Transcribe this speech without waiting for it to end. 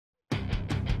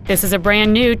This is a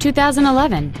brand new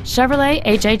 2011 Chevrolet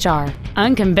HHR.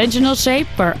 Unconventional shape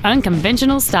for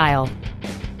unconventional style.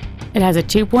 It has a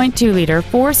 2.2-liter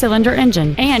four-cylinder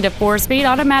engine and a 4-speed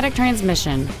automatic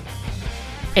transmission.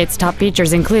 Its top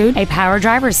features include a power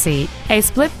driver's seat, a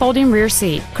split folding rear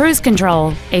seat, cruise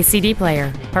control, a CD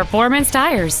player, performance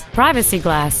tires, privacy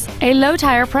glass, a low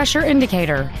tire pressure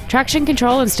indicator, traction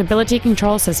control and stability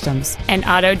control systems, an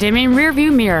auto-dimming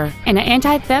rear-view mirror, and an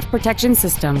anti-theft protection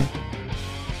system.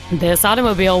 This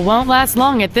automobile won't last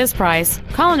long at this price.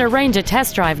 Call and arrange a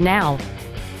test drive now.